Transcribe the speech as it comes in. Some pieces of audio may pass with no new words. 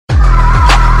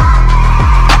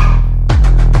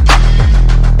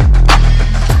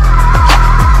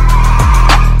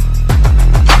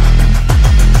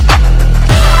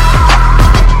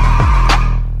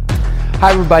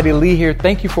Hi everybody, Lee here.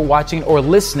 Thank you for watching or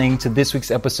listening to this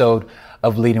week's episode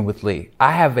of Leading with Lee.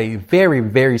 I have a very,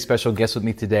 very special guest with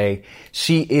me today.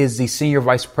 She is the Senior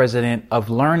Vice President of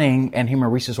Learning and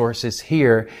Human Resources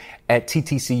here at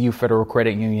TTCU Federal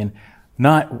Credit Union.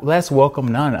 Let's welcome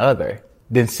none other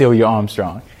than Celia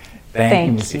Armstrong.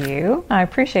 Thank you. I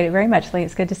appreciate it very much, Lee.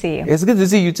 It's good to see you. It's good to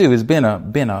see you too. It's been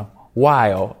a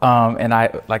while. And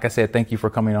like I said, thank you for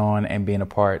coming on and being a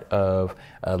part of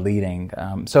leading.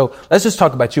 So let's just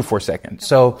talk about you for a second.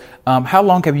 So how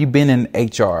long have you been in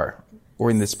HR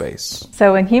or in this space?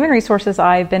 So in human resources,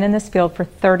 I've been in this field for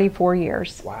 34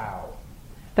 years. Wow.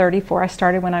 34. I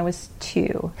started when I was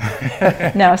 2.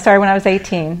 No, I started when I was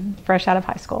 18, fresh out of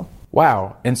high school.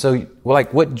 Wow. And so,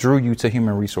 what drew you to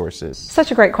human resources?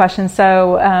 Such a great question.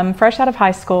 So fresh out of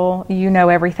high school, you know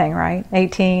everything, right?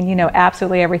 18, you know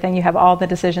absolutely everything. You have all the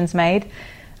decisions made.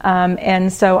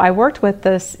 And so I worked with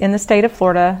this in the state of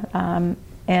Florida,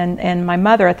 and my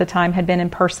mother at the time had been in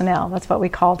personnel. That's what we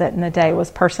called it in the day,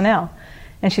 was personnel.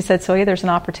 And she said, Celia, there's an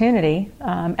opportunity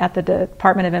at the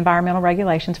Department of Environmental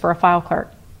Regulations for a file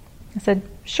clerk. I said,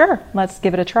 sure, let's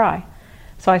give it a try.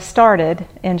 So I started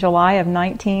in July of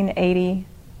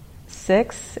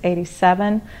 1986,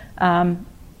 87,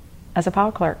 as a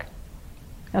file clerk.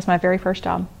 That was my very first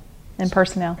job in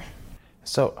personnel.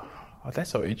 So,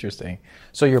 that's so interesting.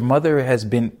 So your mother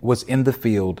was in the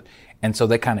field, and so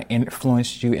that kind of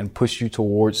influenced you and pushed you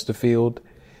towards the field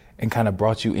and kind of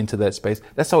brought you into that space.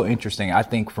 That's so interesting. I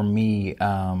think for me,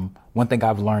 one thing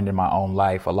I've learned in my own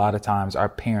life, a lot of times our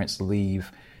parents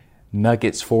leave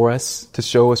nuggets for us to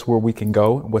show us where we can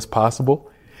go, what's possible.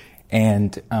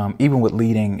 And even with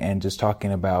leading and just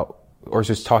talking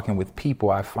with people,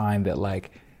 I find that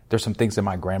there's some things that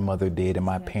my grandmother did and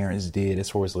my parents did as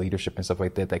far as leadership and stuff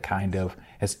like that kind of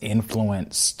has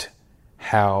influenced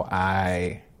how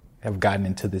I have gotten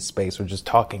into this space, or just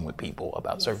talking with people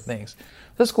about certain things.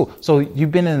 That's cool. So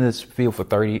you've been in this field for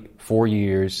 34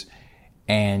 years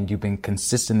and you've been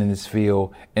consistent in this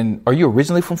field. And are you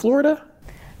originally from Florida?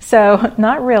 So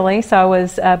not really. So I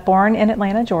was born in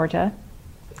Atlanta, Georgia.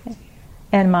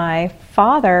 And my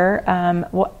father,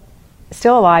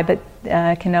 still alive, but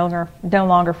can no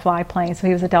longer fly planes. So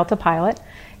he was a Delta pilot.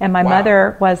 And my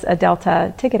mother was a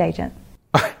Delta ticket agent.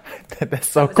 That's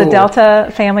so cool. It's a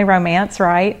Delta family romance,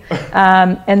 right?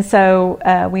 And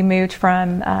so we moved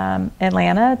from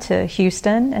Atlanta to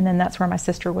Houston, and then that's where my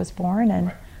sister was born.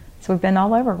 And so we've been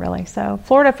all over, really. So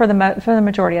Florida for the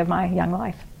majority of my young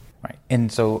life. Right.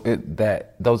 And so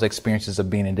those experiences of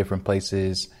being in different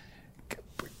places,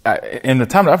 in the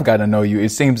time that I've gotten to know you, it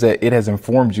seems that it has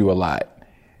informed you a lot.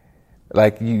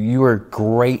 Like you are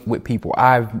great with people.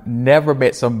 I've never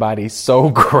met somebody so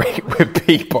great with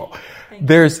people.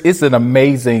 It's an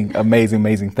amazing, amazing,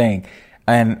 amazing thing.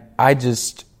 And I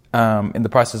just, in the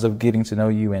process of getting to know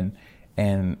you and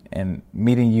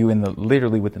meeting you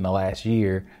literally within the last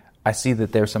year, I see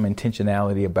that there's some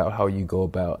intentionality about how you go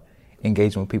about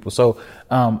engaging with people. So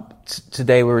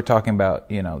today we were talking about,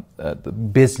 the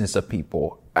business of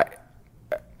people.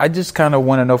 I just kind of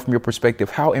want to know from your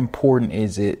perspective, how important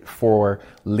is it for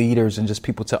leaders and just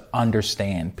people to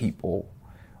understand people,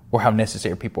 or how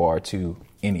necessary people are to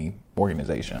any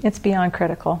organization? It's beyond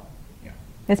critical. Yeah.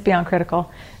 It's beyond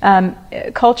critical.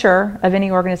 Culture of any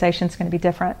organization is going to be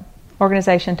different,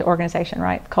 organization to organization,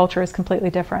 right? Culture is completely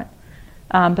different.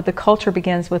 But the culture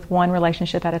begins with one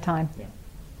relationship at a time. Yeah.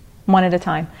 One at a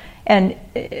time. And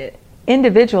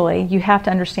individually, you have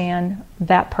to understand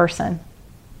that person.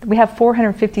 We have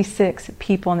 456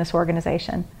 people in this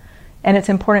organization, and it's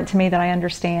important to me that I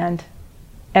understand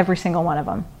every single one of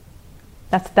them.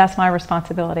 That's my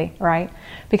responsibility, right?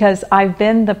 Because I've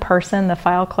been the person, the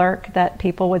file clerk, that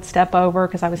people would step over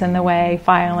because I was in the way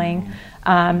filing,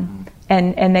 and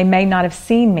they may not have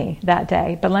seen me that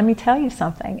day. But let me tell you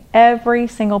something. Every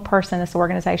single person in this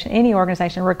organization, any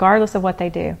organization, regardless of what they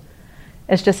do,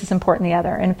 is just as important as the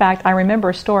other. In fact, I remember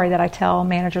a story that I tell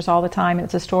managers all the time.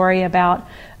 It's a story about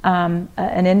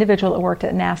an individual that worked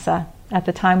at NASA at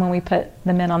the time when we put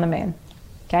the men on the moon.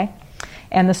 Okay?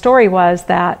 And the story was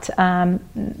that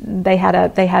they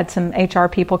had some HR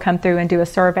people come through and do a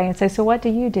survey and say, so what do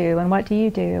you do and what do you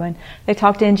do? And they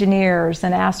talked to engineers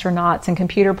and astronauts and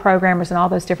computer programmers and all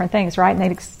those different things, right? And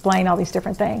they'd explain all these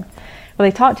different things. Well,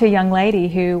 they talked to a young lady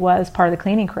who was part of the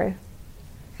cleaning crew.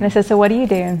 And I said, so what do you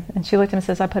do? And she looked at him and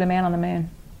says, I put a man on the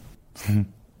moon.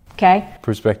 Okay?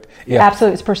 Perspective. Yeah.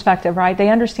 Absolutely. It's perspective, right? They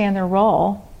understand their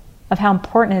role of how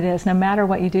important it is no matter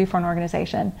what you do for an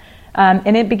organization.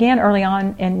 And it began early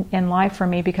on in life for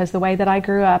me, because the way that I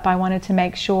grew up, I wanted to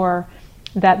make sure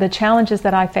that the challenges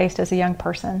that I faced as a young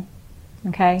person,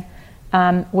 okay,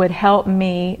 would help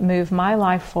me move my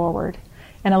life forward.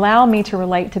 and allow me to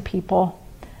relate to people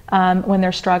when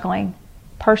they're struggling,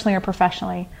 personally or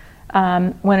professionally.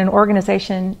 When an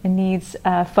organization needs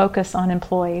focus on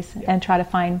employees and try to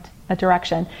find a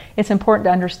direction, it's important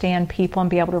to understand people and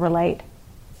be able to relate.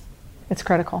 It's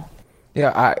critical.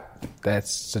 Yeah,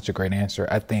 that's such a great answer.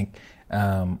 I think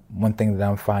one thing that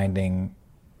I'm finding,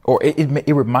 or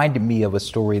it reminded me of a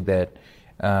story that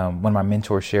one of my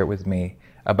mentors shared with me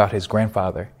about his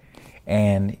grandfather.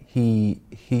 And he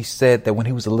said that when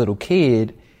he was a little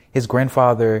kid, his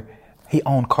grandfather, he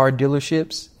owned car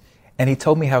dealerships. And he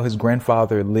told me how his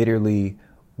grandfather literally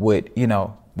would,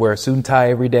 wear a suit and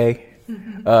tie every day.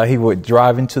 He would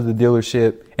drive into the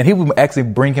dealership, and he would actually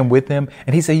bring him with him.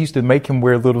 And he said he used to make him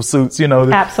wear little suits,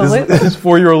 Absolutely. This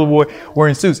 4-year-old boy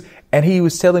wearing suits. And he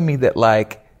was telling me that,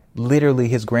 literally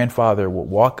his grandfather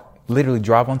would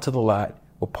drive onto the lot,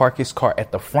 would park his car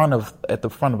at the front of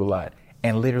the lot,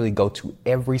 and literally go to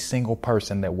every single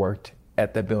person that worked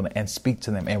at that building and speak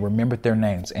to them and remember their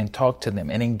names and talk to them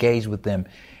and engage with them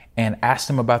and ask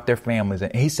them about their families.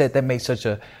 And he said that made such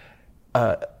a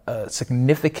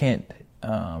significant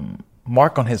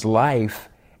mark on his life.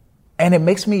 And it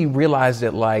makes me realize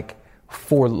that,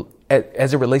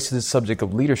 as it relates to the subject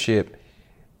of leadership,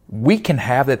 we can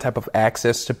have that type of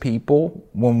access to people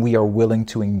when we are willing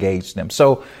to engage them.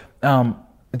 So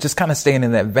just kind of staying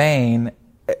in that vein,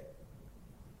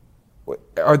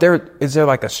 is there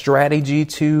a strategy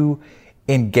to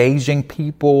engaging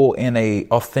people in a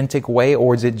authentic way,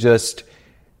 or is it just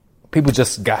people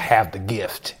just have the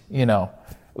gift?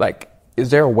 Is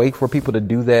there a way for people to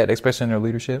do that, especially in their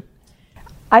leadership?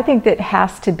 I think that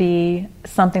has to be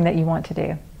something that you want to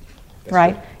do. That's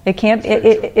right? True. It can't.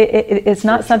 It's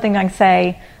not something I can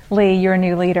say, Lee, you're a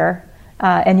new leader,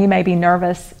 and you may be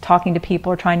nervous talking to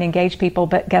people or trying to engage people,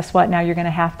 but guess what? Now you're going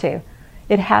to have to.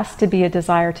 It has to be a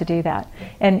desire to do that,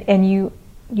 and you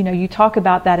talk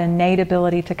about that innate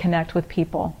ability to connect with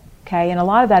people. Okay, and a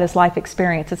lot of that is life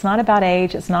experience. It's not about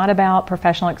age. It's not about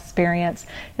professional experience.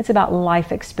 It's about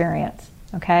life experience.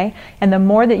 Okay, and the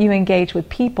more that you engage with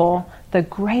people, the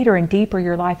greater and deeper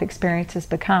your life experiences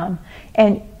become.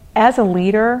 And as a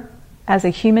leader, as a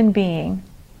human being,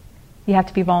 you have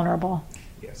to be vulnerable.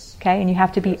 Yes. Okay, and you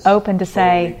have to be open to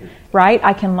say, right,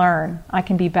 I can learn, I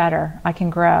can be better, I can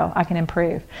grow, I can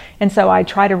improve. And so I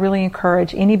try to really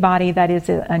encourage anybody that is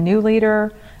a new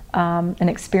leader, an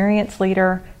experienced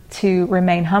leader, to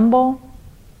remain humble,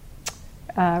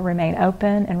 remain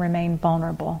open, and remain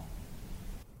vulnerable.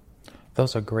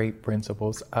 Those are great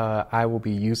principles. I will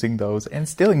be using those and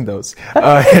stealing those.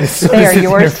 They are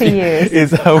yours to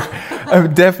use.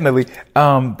 Definitely.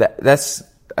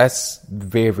 That's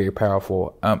very, very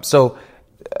powerful. So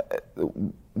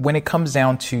when it comes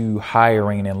down to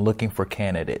hiring and looking for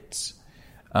candidates,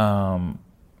 what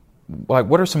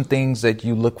are some things that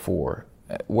you look for?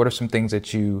 What are some things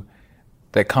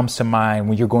that comes to mind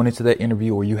when you're going into that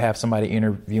interview, or you have somebody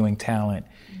interviewing talent?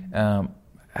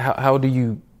 How do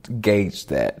you gauge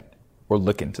that or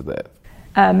look into that?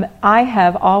 I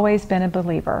have always been a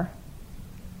believer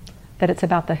that it's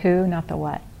about the who, not the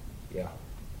what. Yeah.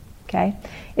 Okay?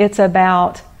 It's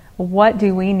about what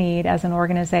do we need as an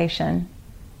organization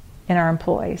in our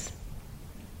employees.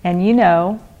 And you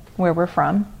know where we're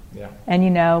from. Yeah. And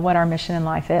you know what our mission in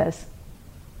life is.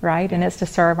 Right? And it's to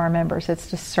serve our members.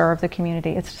 It's to serve the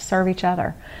community. It's to serve each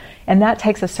other. And that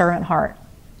takes a servant heart.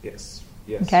 Yes.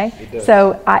 Yes. Okay? It does.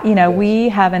 So, we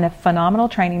have a phenomenal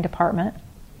training department.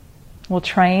 We'll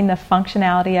train the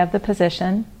functionality of the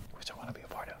position. Which I want to be a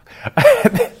part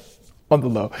of. On the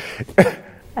low.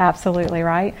 Absolutely,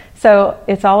 right? So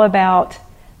it's all about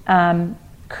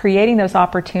creating those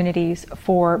opportunities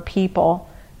for people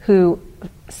who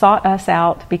sought us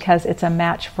out because it's a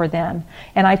match for them.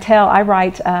 And I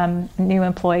write new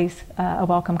employees a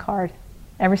welcome card,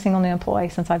 every single new employee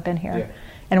since I've been here. Yeah.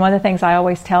 And one of the things I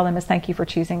always tell them is thank you for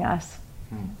choosing us.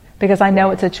 Because I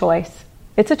know it's a choice.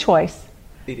 It's a choice.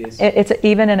 It is. It's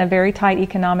even in a very tight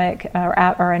economic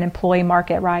or an employee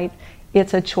market, right?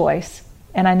 It's a choice.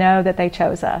 And I know that they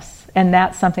chose us. And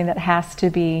that's something that has to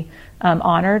be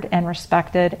honored and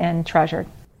respected and treasured.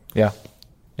 Yeah.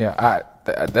 Yeah.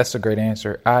 That's a great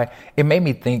answer. It made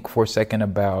me think for a second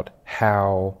about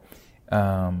how,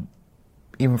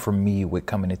 even for me with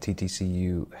coming to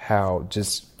TTCU, how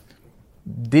just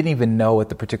didn't even know at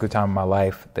the particular time in my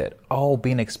life that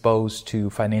being exposed to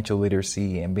financial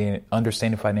literacy and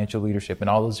understanding financial leadership and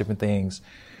all those different things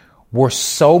were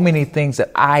so many things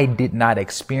that I did not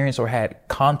experience or had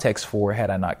context for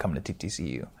had I not come to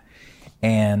TTCU.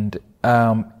 And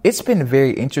it's been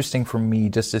very interesting for me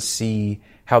just to see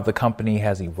how the company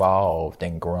has evolved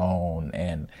and grown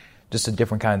and just a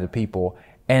different kind of people.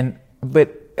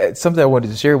 But something I wanted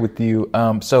to share with you.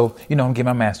 So, I'm getting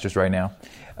my master's right now.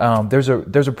 There's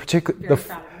a particular,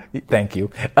 thank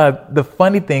you. The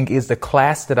funny thing is the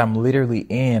class that I'm literally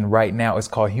in right now is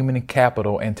called Human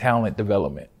Capital and Talent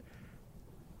Development.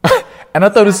 And I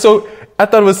thought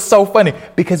it was so funny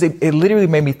because it literally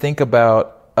made me think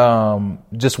about,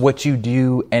 just what you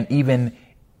do, and even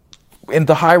in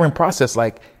the hiring process,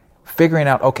 like figuring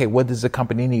out, okay, what does the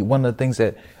company need? One of the things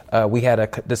that, we had a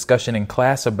discussion in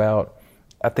class about,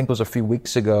 I think it was a few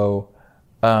weeks ago,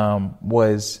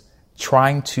 was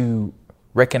trying to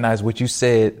recognize what you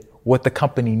said, what the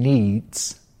company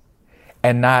needs,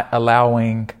 and not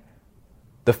allowing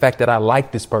the fact that I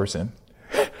like this person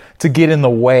to get in the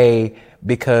way,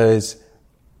 because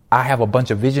I have a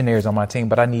bunch of visionaries on my team,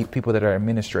 but I need people that are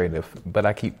administrative. But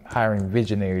I keep hiring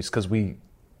visionaries because we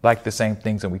like the same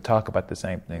things and we talk about the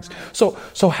same things.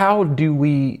 So how do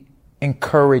we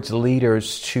encourage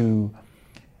leaders to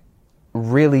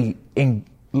really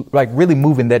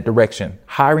move in that direction,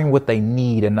 hiring what they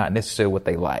need and not necessarily what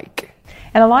they like?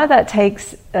 And a lot of that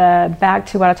takes back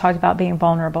to what I talked about, being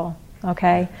vulnerable.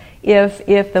 Okay,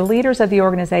 if the leaders of the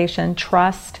organization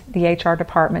trust the HR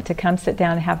department to come sit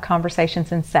down and have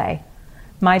conversations and say,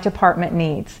 my department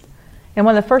needs, and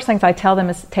one of the first things I tell them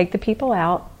is take the people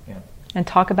out and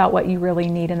talk about what you really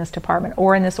need in this department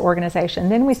or in this organization.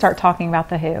 Then we start talking about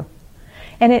the who.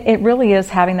 And it really is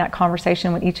having that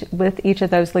conversation with each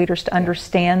of those leaders to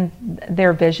understand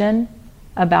their vision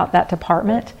about that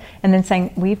department, and then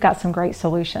saying, we've got some great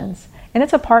solutions. And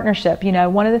it's a partnership.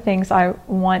 One of the things I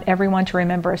want everyone to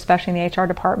remember, especially in the HR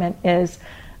department, is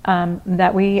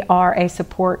that we are a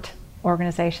support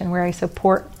organization. We're a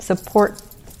support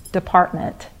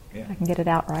department. Yeah. I can get it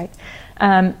out right.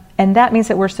 And that means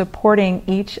that we're supporting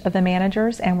each of the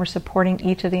managers and we're supporting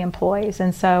each of the employees.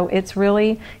 And so it's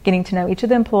really getting to know each of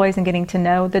the employees and getting to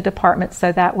know the department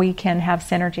so that we can have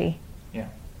synergy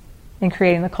in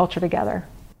creating the culture together.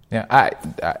 Yeah,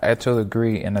 I totally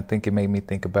agree, and I think it made me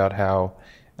think about how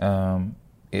an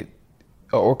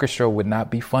orchestra would not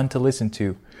be fun to listen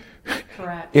to.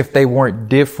 Correct. If they weren't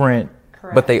different.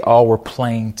 Correct. But they all were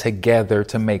playing together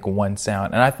to make one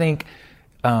sound. And I think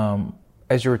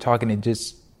as you were talking,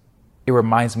 it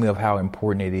reminds me of how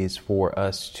important it is for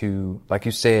us to, like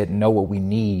you said, know what we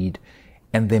need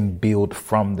and then build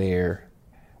from there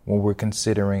when we're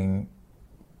considering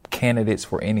candidates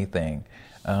for anything.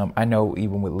 I know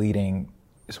even with leading,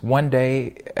 it's one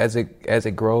day as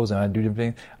it grows and I do different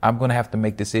things, I'm going to have to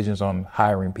make decisions on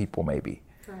hiring people maybe.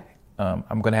 Correct.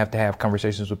 I'm going to have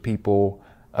conversations with people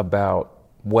about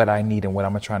what I need and what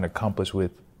I'm trying to accomplish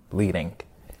with leading.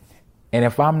 And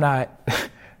if I'm not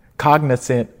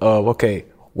cognizant of, okay,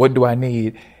 what do I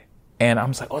need? And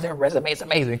I'm just like, oh, their resume is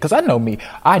amazing. Because I know me.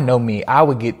 I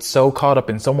would get so caught up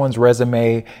in someone's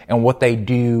resume and what they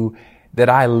do that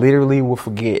I literally will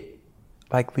forget.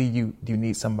 Likely you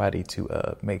need somebody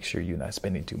to make sure you're not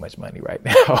spending too much money right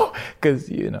now, because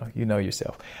you know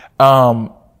yourself.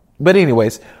 But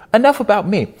anyways, enough about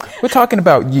me. We're talking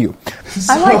about you.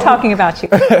 I like talking about you.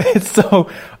 So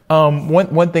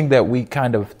one thing that we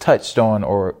kind of touched on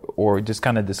or just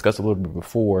kind of discussed a little bit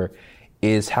before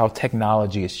is how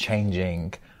technology is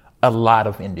changing a lot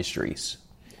of industries,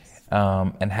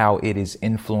 and how it is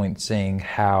influencing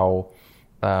how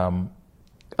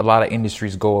a lot of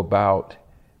industries go about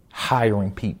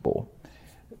hiring people.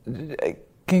 Can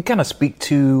you kind of speak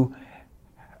to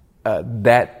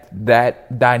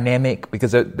that dynamic,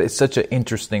 because it's such an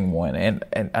interesting one, and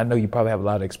I know you probably have a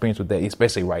lot of experience with that,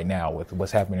 especially right now with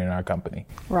what's happening in our company.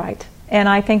 Right, and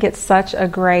I think it's such a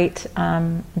great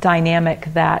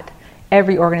dynamic that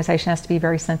every organization has to be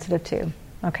very sensitive to.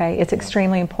 Okay, it's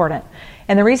extremely important,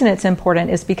 and the reason it's important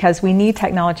is because we need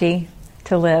technology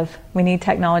to live. We need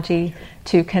technology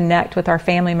to connect with our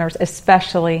family members,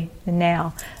 especially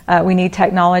now. We need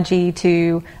technology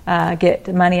to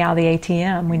get money out of the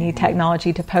ATM. We need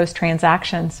technology to post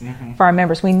transactions for our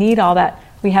members. We need all that.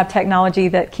 We have technology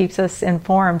that keeps us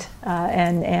informed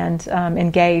and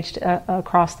engaged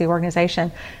across the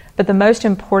organization. But the most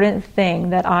important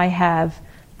thing that I have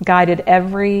guided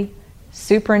every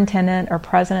superintendent or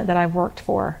president that I've worked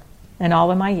for in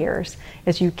all of my years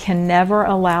is you can never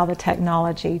allow the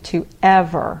technology to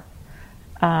ever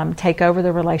take over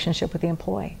the relationship with the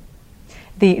employee.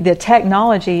 The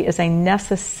technology is a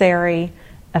necessary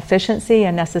efficiency,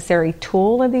 a necessary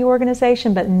tool of the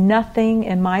organization, but nothing,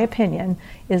 in my opinion,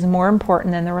 is more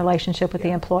important than the relationship with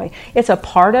the employee. It's a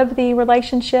part of the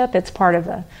relationship. It's part of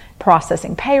the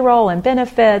processing payroll and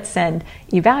benefits and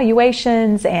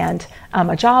evaluations and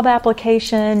a job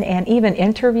application and even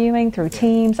interviewing through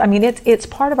Teams. I mean, it's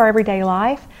part of our everyday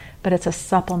life, but it's a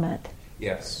supplement.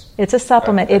 Yes. It's a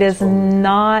supplement. It is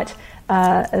not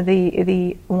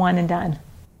the one and done.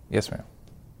 Yes, ma'am.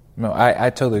 No, I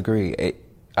totally agree.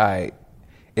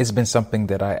 It's been something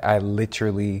that I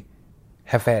literally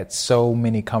have had so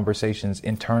many conversations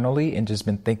internally and just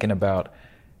been thinking about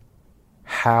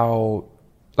how,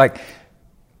 like,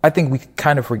 I think we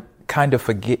kind of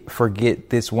forget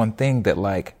this one thing, that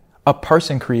like a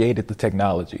person created the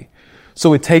technology.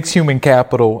 So it takes human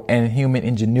capital and human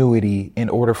ingenuity in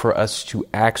order for us to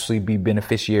actually be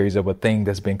beneficiaries of a thing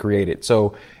that's been created.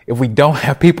 So if we don't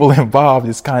have people involved,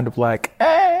 it's kind of like,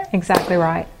 Exactly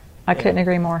right. I couldn't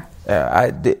agree more.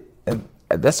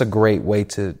 That's a great way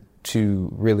to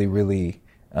really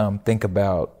think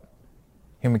about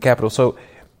human capital. So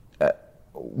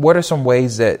what are some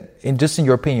ways that, in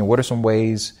your opinion, what are some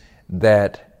ways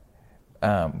that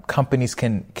companies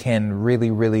can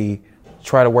really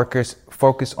try to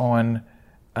focus on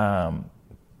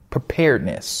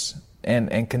preparedness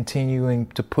and continuing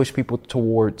to push people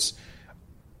towards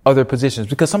other positions?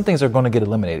 Because some things are going to get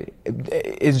eliminated.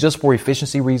 It's just for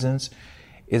efficiency reasons.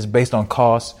 It's based on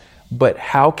cost. But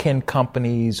how can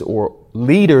companies or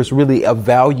leaders really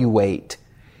evaluate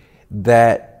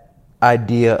that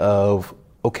idea of,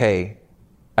 okay,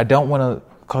 I don't want to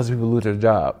cause people to lose their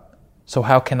job, so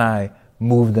how can I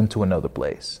move them to another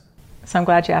place? So I'm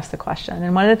glad you asked the question.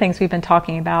 And one of the things we've been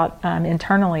talking about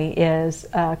internally is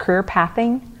career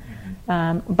pathing,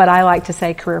 but I like to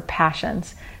say career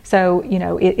passions. So,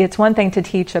 it's one thing to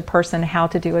teach a person how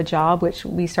to do a job, which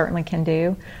we certainly can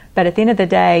do. But at the end of the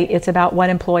day, it's about what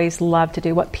employees love to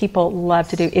do, what people love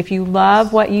to do. If you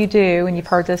love what you do, and you've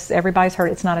heard this, everybody's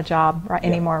heard it's not a job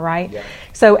anymore, right? Yeah.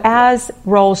 So as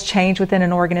roles change within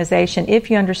an organization,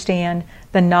 if you understand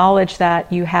the knowledge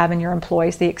that you have in your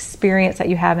employees, the experience that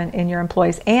you have in your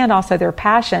employees, and also their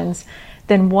passions,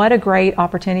 then what a great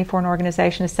opportunity for an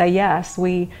organization to say, yes,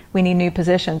 we need new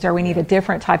positions, or we need a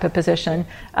different type of position.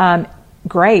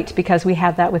 Great, because we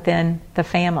have that within the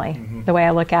family, the way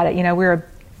I look at it.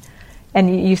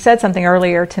 And you said something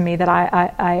earlier to me that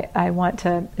I want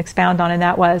to expound on, and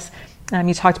that was,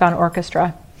 you talked about an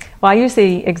orchestra. Well, I use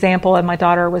the example of my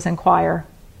daughter was in choir.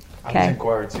 Okay. I was in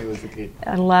choir too as a kid.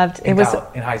 I loved it. In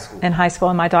high school. In high school,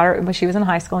 and my daughter, she was in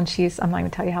high school, and I'm not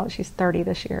going to tell you how she's 30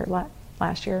 this year.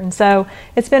 Last year. And so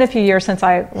it's been a few years since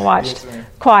I watched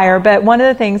choir, but one of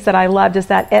the things that I loved is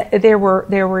that there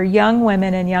were young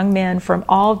women and young men from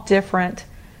all different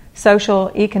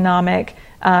social, economic,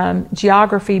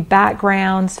 geography,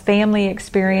 backgrounds, family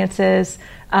experiences,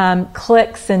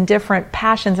 cliques and different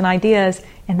passions and ideas,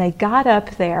 and they got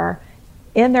up there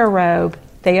in their robe,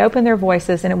 they opened their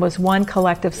voices, and it was one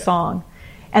collective song.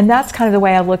 And that's kind of the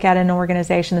way I look at an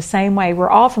organization, the same way. We're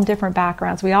all from different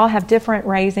backgrounds. We all have different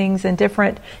raisings and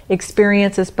different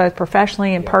experiences, both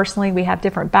professionally and personally. We have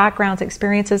different backgrounds,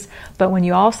 experiences. But when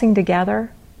you all sing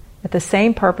together with the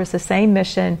same purpose, the same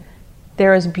mission,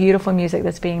 there is beautiful music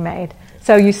that's being made.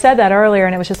 So you said that earlier,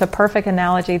 and it was just a perfect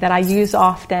analogy that I use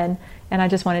often. And I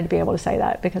just wanted to be able to say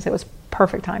that because it was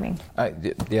perfect timing.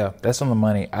 Yeah, that's on the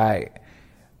money.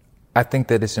 I think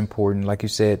that it's important, like you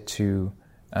said, to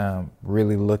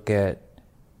really look at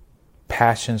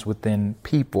passions within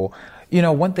people.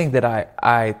 One thing that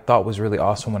I thought was really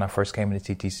awesome when I first came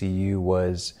into TTCU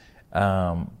was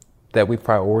that we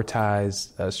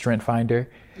prioritized Strength Finder,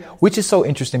 yes. Which is so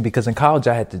interesting because in college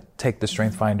I had to take the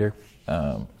Strength Finder.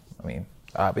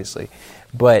 Obviously,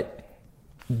 but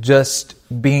just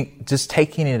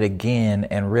taking it again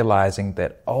and realizing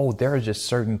that, there are just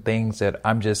certain things that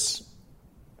I'm just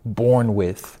born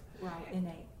with. Right,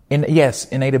 innate.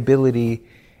 Innate ability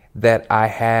that I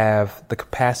have the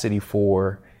capacity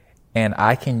for, and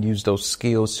I can use those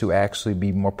skills to actually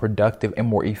be more productive and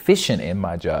more efficient in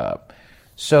my job.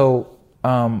 So,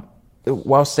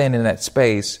 while staying in that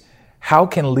space, how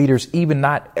can leaders, even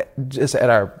not just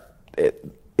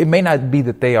it may not be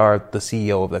that they are the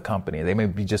CEO of the company. They may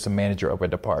be just a manager of a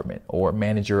department or a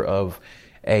manager of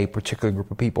a particular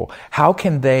group of people. How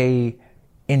can they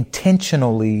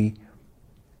intentionally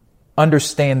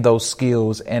understand those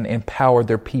skills and empower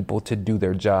their people to do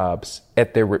their jobs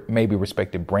at their maybe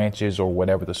respective branches or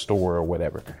whatever, the store or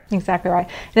whatever? Exactly right.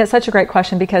 And it's such a great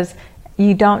question because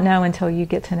you don't know until you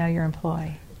get to know your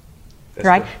employee. That's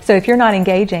right? Good. So if you're not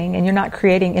engaging and you're not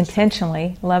creating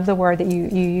intentionally, love the word that you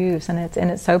use, and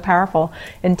it's so powerful.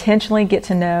 Intentionally get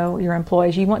to know your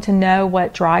employees. You want to know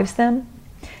what drives them.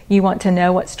 You want to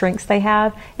know what strengths they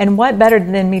have. And what better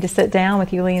than me to sit down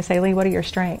with you, Lee, and say, Lee, what are your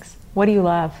strengths? What do you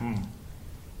love?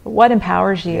 What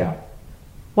empowers you? Yeah.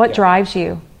 What drives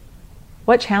you?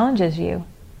 What challenges you?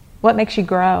 What makes you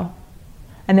grow?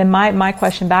 And then my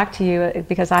question back to you,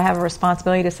 because I have a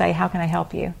responsibility to say, how can I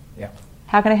help you? Yeah.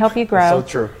 How can I help you grow? So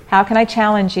true. How can I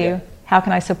challenge you? Yeah. How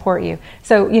can I support you?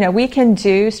 So, we can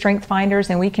do strength finders,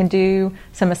 and we can do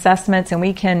some assessments, and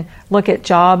we can look at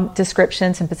job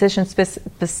descriptions and position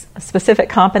specific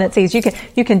competencies.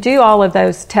 You can do all of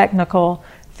those technical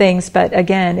things, but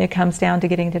again, it comes down to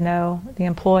getting to know the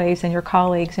employees and your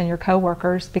colleagues and your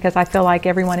coworkers, because I feel like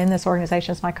everyone in this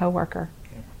organization is my coworker.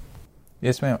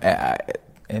 Yes, ma'am.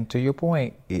 And to your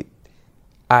point,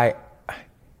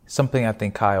 something I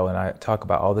think Kyle and I talk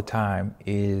about all the time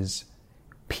is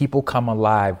people come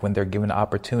alive when they're given the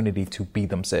opportunity to be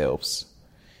themselves.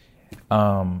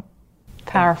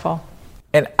 Powerful.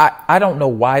 And I don't know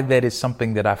why that is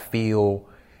something that I feel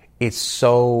is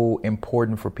so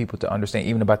important for people to understand,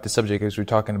 even about the subject as we're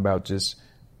talking about just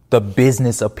the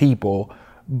business of people.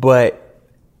 But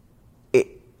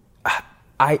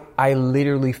I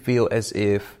literally feel as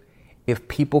if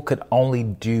people could only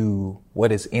do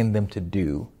what is in them to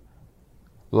do,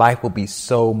 life will be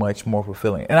so much more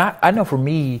fulfilling. And I know for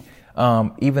me,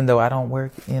 even though I don't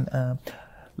work in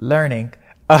learning,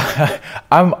 I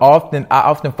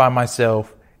often find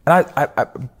myself, and I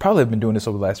probably have been doing this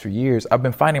over the last few years, I've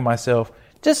been finding myself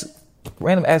just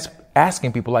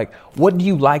asking people, like, what do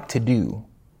you like to do?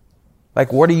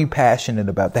 Like, what are you passionate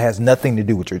about that has nothing to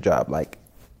do with your job? Like,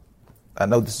 I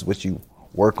know this is what you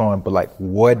work on, but like,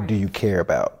 what do you care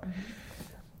about?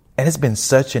 And it's been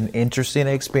such an interesting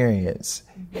experience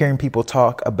hearing people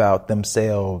talk about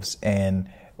themselves. And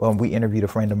when we interviewed a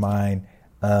friend of mine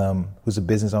who's a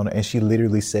business owner, and she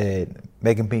literally said,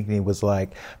 Megan Pinckney was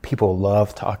like, people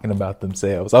love talking about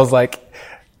themselves. I was like,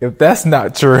 if that's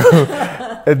not true,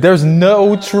 if there's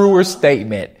no truer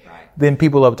statement than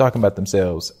people love talking about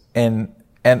themselves. And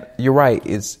you're right.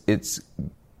 It's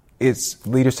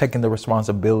leaders taking the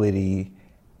responsibility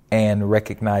and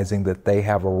recognizing that they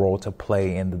have a role to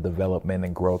play in the development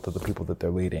and growth of the people that they're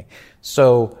leading.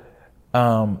 So,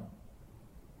 I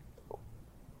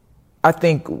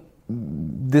think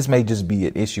this may just be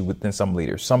an issue within some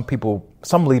leaders. Some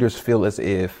leaders feel as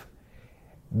if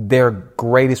their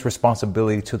greatest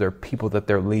responsibility to their people that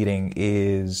they're leading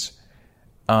is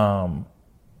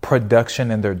production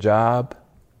in their job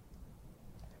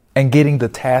and getting the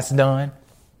task done.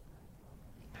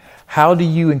 How do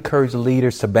you encourage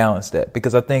leaders to balance that?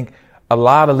 Because I think a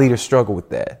lot of leaders struggle with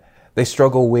that. They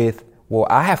struggle with, well,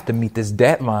 I have to meet this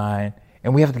deadline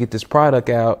and we have to get this product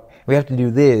out. We have to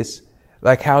do this.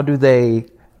 Like, how do they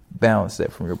balance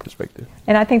that from your perspective?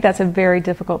 And I think that's a very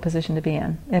difficult position to be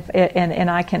in. And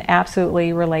I can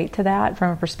absolutely relate to that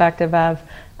from a perspective of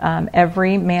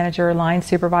every manager, line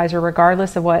supervisor,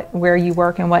 regardless of where you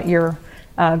work and what your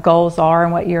goals are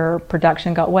and what your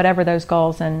production goal, whatever those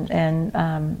goals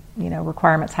and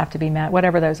requirements have to be met,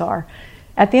 whatever those are.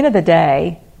 At the end of the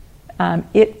day,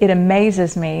 it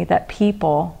amazes me that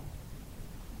people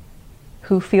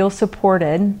who feel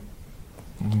supported,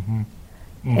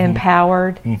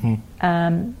 empowered,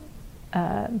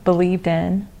 believed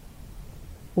in,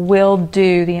 will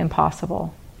do the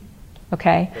impossible.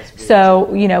 Okay, so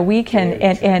we can,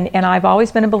 and I've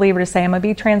always been a believer to say, I'm going to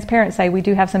be transparent, say we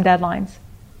do have some deadlines.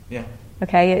 Yeah.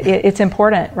 Okay, it's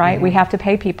important, right? We have to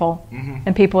pay people,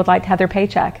 and people would like to have their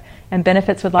paycheck, and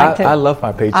benefits would like to. I love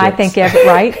my paychecks. I think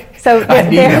right. So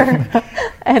there,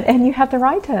 and you have the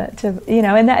right to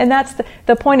and that's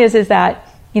the point is that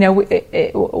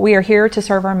we are here to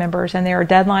serve our members, and there are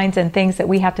deadlines and things that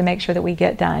we have to make sure that we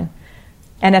get done.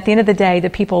 And at the end of the day, the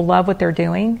people love what they're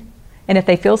doing. And if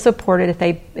they feel supported,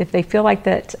 if they feel like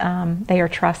that they are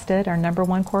trusted, our number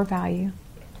one core value,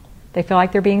 they feel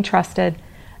like they're being trusted,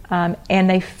 and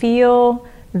they feel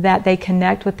that they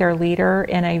connect with their leader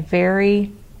in a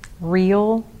very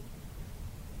real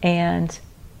and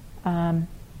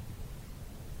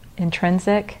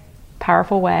intrinsic,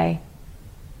 powerful way,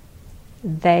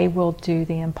 they will do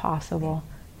the impossible,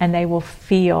 and they will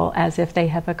feel as if they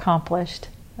have accomplished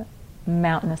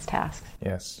mountainous tasks.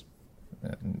 Yes.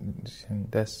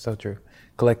 That's so true.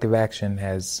 Collective action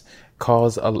has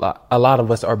caused a lot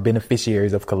of us are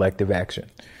beneficiaries of collective action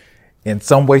in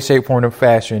some way, shape, form, or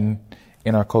fashion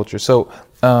in our culture. So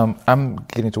I'm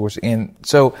getting towards the end.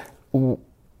 So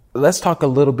let's talk a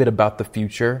little bit about the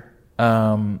future.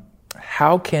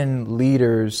 How can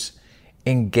leaders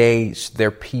engage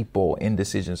their people in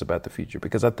decisions about the future?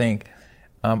 Because I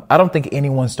don't think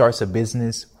anyone starts a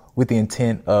business with the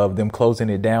intent of them closing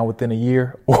it down within a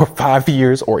year or 5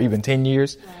 years or even 10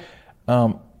 years.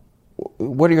 Right.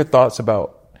 What are your thoughts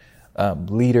about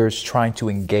leaders trying to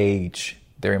engage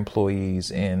their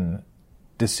employees in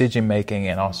decision making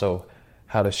and also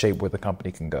how to shape where the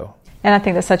company can go? And I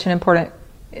think that's such an important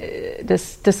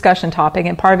discussion topic,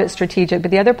 and part of it's strategic,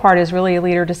 but the other part is really a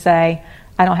leader to say,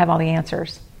 I don't have all the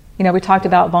answers. We talked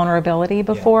about vulnerability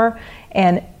before,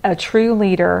 and a true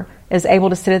leader is able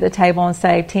to sit at the table and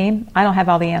say, team, I don't have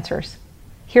all the answers.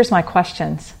 Here's my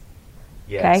questions.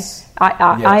 Yes. Okay?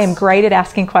 I am great at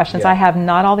asking questions. I have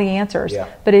not all the answers.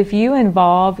 But if you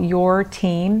involve your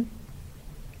team,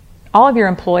 all of your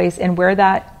employees, in where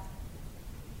that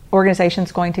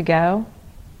organization's going to go,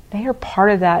 they are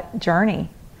part of that journey.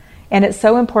 And it's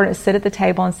so important to sit at the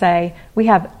table and say, we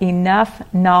have enough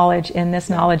knowledge in this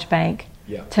knowledge bank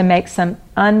to make some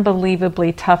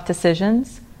unbelievably tough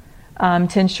decisions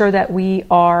to ensure that we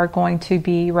are going to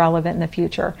be relevant in the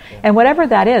future. And whatever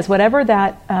that is, whatever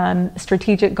that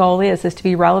strategic goal is to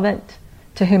be relevant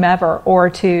to whomever, or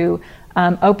to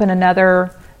open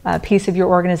another piece of your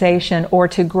organization, or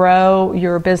to grow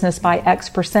your business by X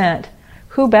percent,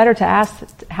 who better to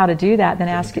ask how to do that than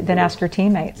ask your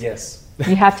teammates? Yes.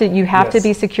 You have to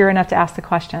be secure enough to ask the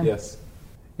question. Yes.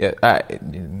 Yeah,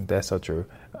 that's so true.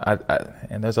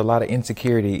 And there's a lot of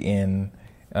insecurity in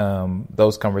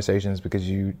those conversations, because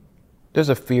there's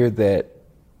a fear that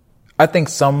I think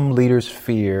some leaders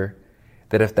fear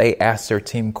that if they ask their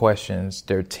team questions,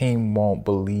 their team won't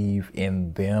believe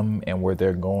in them and where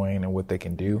they're going and what they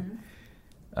can do.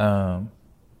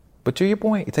 But to your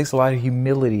point, it takes a lot of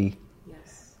humility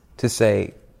to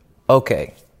say,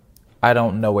 okay, I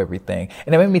don't know everything.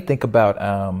 And it made me think about,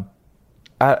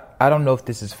 I don't know if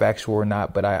this is factual or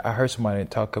not, but I heard somebody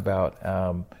talk about,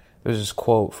 there's this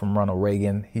quote from Ronald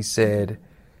Reagan. He said,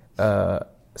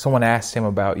 someone asked him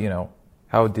about,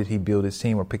 how did he build his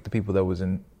team or pick the people that was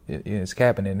in his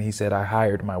cabinet? And he said, I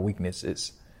hired my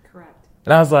weaknesses. Correct.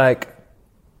 And I was like,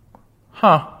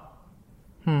 I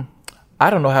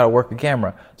don't know how to work a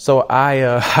camera. So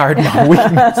I hired my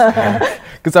weakness,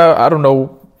 because I don't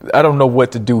know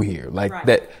what to do here. Like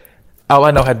that, all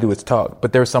I know how to do is talk.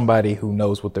 But there's somebody who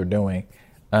knows what they're doing,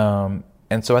 and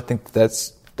so I think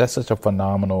that's such a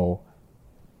phenomenal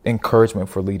encouragement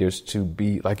for leaders to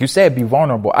be, like you said, be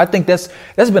vulnerable. I think that's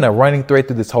been a running thread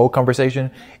through this whole conversation,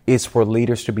 is for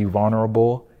leaders to be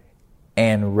vulnerable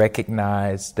and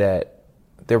recognize that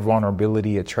their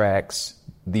vulnerability attracts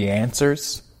the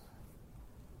answers.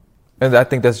 And I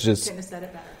think that's just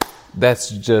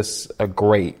a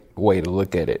great way to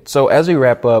look at it. So as we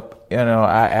wrap up,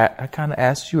 I kind of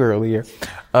asked you earlier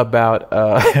about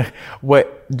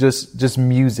what just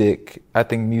music. I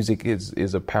think music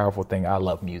is a powerful thing. I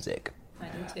love music. I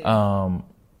do too.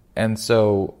 And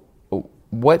so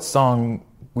what song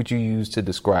would you use to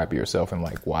describe yourself, and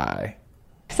like why?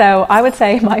 So I would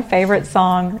say my favorite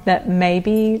song that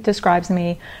maybe describes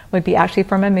me would be actually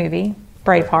from a movie,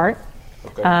 Braveheart.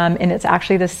 Okay. And it's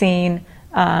actually the scene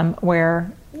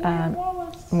where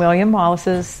William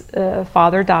Wallace's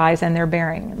father dies and they're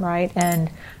burying him, right? And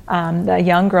the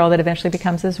young girl that eventually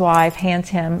becomes his wife hands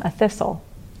him a thistle.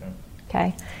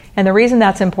 Okay? And the reason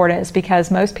that's important is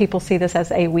because most people see this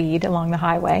as a weed along the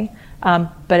highway,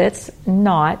 but it's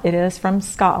not. It is from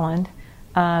Scotland.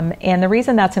 And the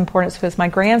reason that's important is because my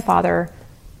grandfather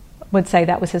would say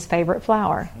that was his favorite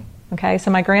flower. Okay?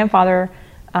 So my grandfather...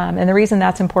 and the reason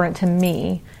that's important to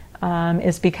me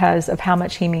is because of how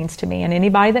much he means to me. And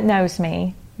anybody that knows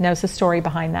me knows the story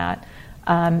behind that.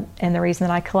 And the reason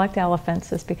that I collect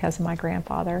elephants is because of my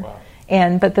grandfather. Wow.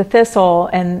 But the thistle,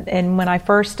 and when I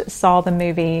first saw the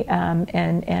movie,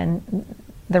 and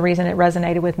the reason it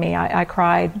resonated with me, I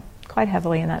cried quite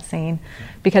heavily in that scene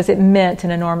because it meant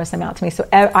an enormous amount to me. So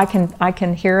I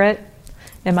can hear it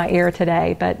in my ear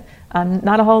today, but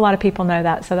not a whole lot of people know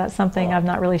that. So that's something I've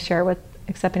not really shared with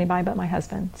except anybody but my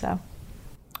husband. So,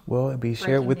 well, it'd be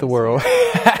shared with the world.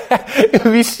 It'd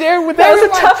be shared with that everyone.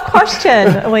 Was a tough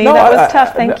question, Lee. That was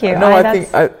tough. Thank you. No,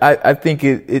 I think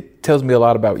it tells me a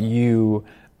lot about you,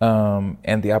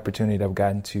 and the opportunity that I've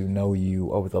gotten to know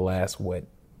you over the last like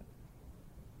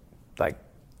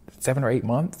 7 or 8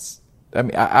 months. I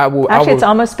mean, I will. It's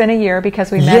almost been a year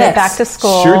because we met at back to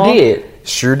school.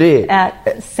 Sure did.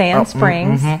 At Sand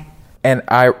Springs. Mm-hmm. And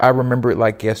I remember it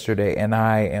like yesterday, and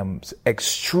I am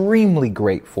extremely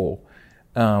grateful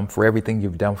for everything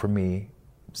you've done for me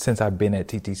since I've been at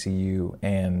TTCU,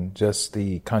 and just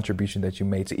the contribution that you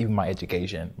made to even my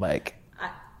education. But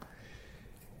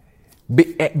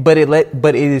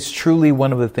it is truly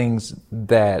one of the things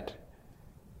that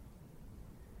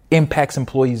impacts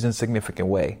employees in a significant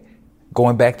way.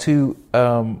 Going back to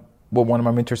what one of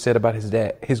my mentors said about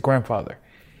his grandfather.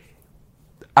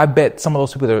 I bet some of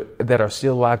those people that are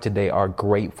still alive today are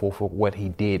grateful for what he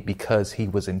did because he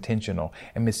was intentional.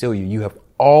 And Miss Celia, you have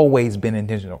always been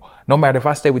intentional. No matter if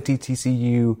I stay with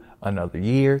TTCU another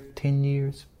year, 10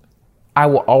 years, I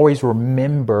will always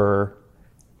remember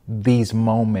these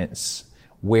moments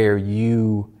where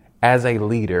you, as a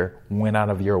leader, went out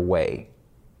of your way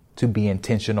to be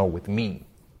intentional with me.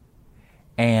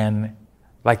 And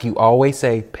like you always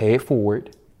say, pay it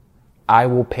forward. I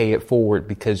will pay it forward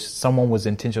because someone was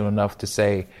intentional enough to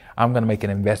say, I'm going to make an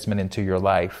investment into your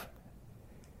life.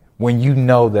 When you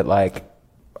know that, like,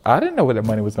 I didn't know where the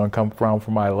money was going to come from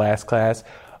for my last class,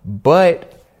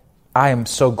 but I am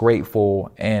so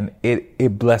grateful, and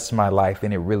it blessed my life,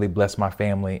 and it really blessed my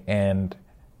family. And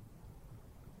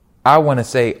I want to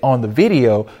say on the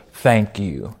video, thank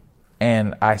you.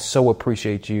 And I so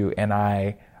appreciate you. And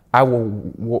I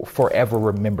will forever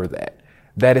remember that.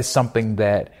 That is something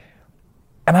that,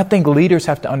 and I think leaders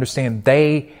have to understand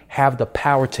they have the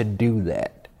power to do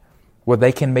that, where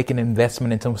they can make an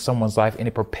investment into someone's life and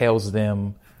it propels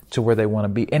them to where they want to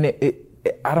be. And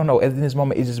I don't know, in this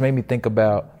moment, it just made me think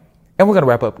about, and we're going to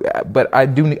wrap up, but I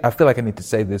feel like I need to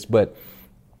say this, but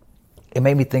it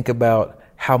made me think about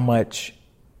how much,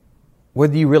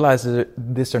 whether you realize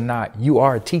this or not, you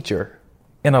are a teacher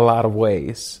in a lot of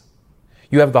ways.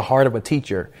 You have the heart of a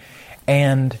teacher.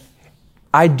 And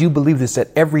I do believe this, that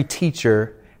every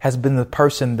teacher has been the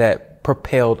person that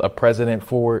propelled a president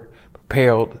forward,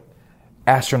 propelled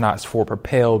astronauts forward,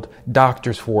 propelled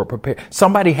doctors forward.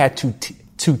 Somebody had to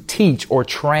teach or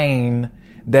train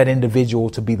that individual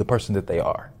to be the person that they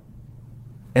are.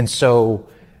 And so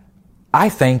I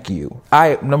thank you.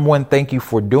 Number one, thank you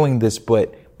for doing this,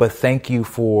 but thank you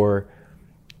for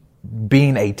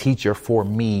being a teacher for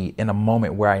me in a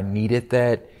moment where I needed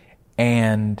that.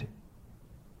 And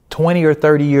 20 or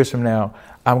 30 years from now,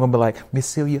 I'm going to be like, Miss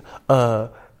Celia, I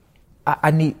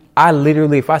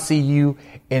literally, if I see you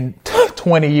in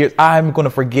 20 years, I'm going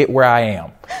to forget where I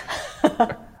am.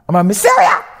 I'm like, Miss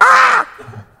Celia,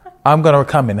 I'm going to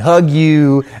come and hug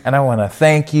you. And I want to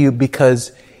thank you,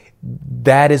 because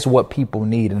that is what people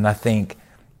need. And I think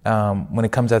when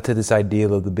it comes out to this idea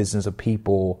of the business of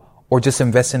people, or just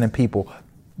investing in people,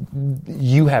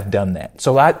 you have done that.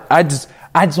 So I just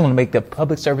want to make the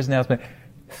public service announcement.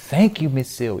 Thank you, Miss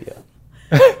Celia.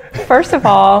 First of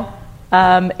all,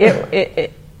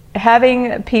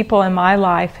 having people in my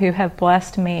life who have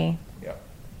blessed me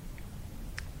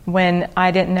when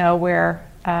I didn't know where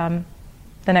the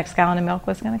next gallon of milk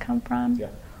was going to come from,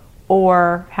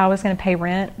 or how I was going to pay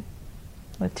rent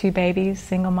with 2 babies,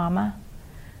 single mama.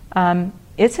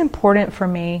 It's important for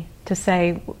me to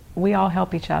say we all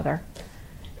help each other.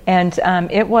 And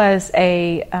it was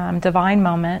a divine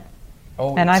moment.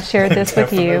 And I've shared this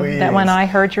with you, that when I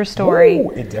heard your story,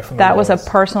 that was a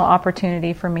personal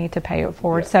opportunity for me to pay it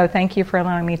forward. So thank you for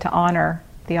allowing me to honor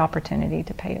the opportunity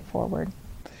to pay it forward.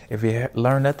 If you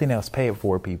learn nothing else, pay it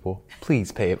forward, people.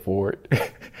 Please pay it forward.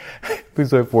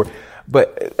 Please pay it forward.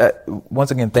 But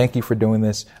once again, thank you for doing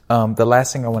this. The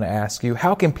last thing I want to ask you,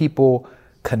 how can people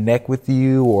connect with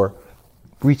you or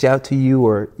reach out to you,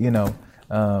 or,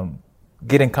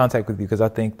 get in contact with you? Because I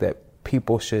think that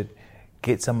people should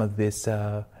get some of this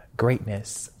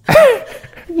greatness.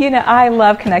 I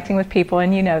love connecting with people,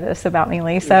 and you know this about me,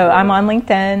 Lee. So I'm on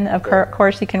LinkedIn. Of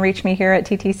course, you can reach me here at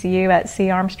TTCU at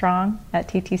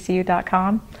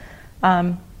carmstrong@ttcu.com.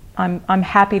 I'm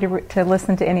happy to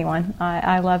listen to anyone.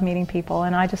 I love meeting people,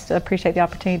 and I just appreciate the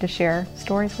opportunity to share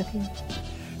stories with you.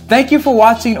 Thank you for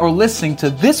watching or listening to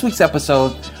this week's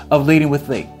episode of Leading with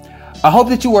Lee. I hope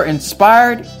that you were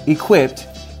inspired, equipped,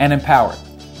 and empowered.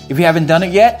 If you haven't done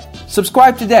it yet,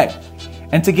 subscribe today.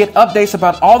 And to get updates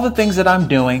about all the things that I'm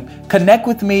doing, connect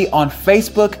with me on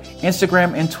Facebook,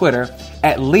 Instagram, and Twitter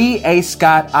at Lee A.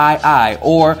 Scott II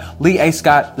or Lee A.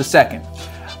 Scott II.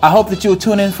 I hope that you will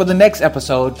tune in for the next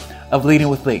episode of Leading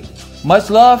with Lee. Much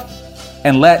love,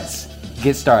 and let's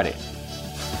get started.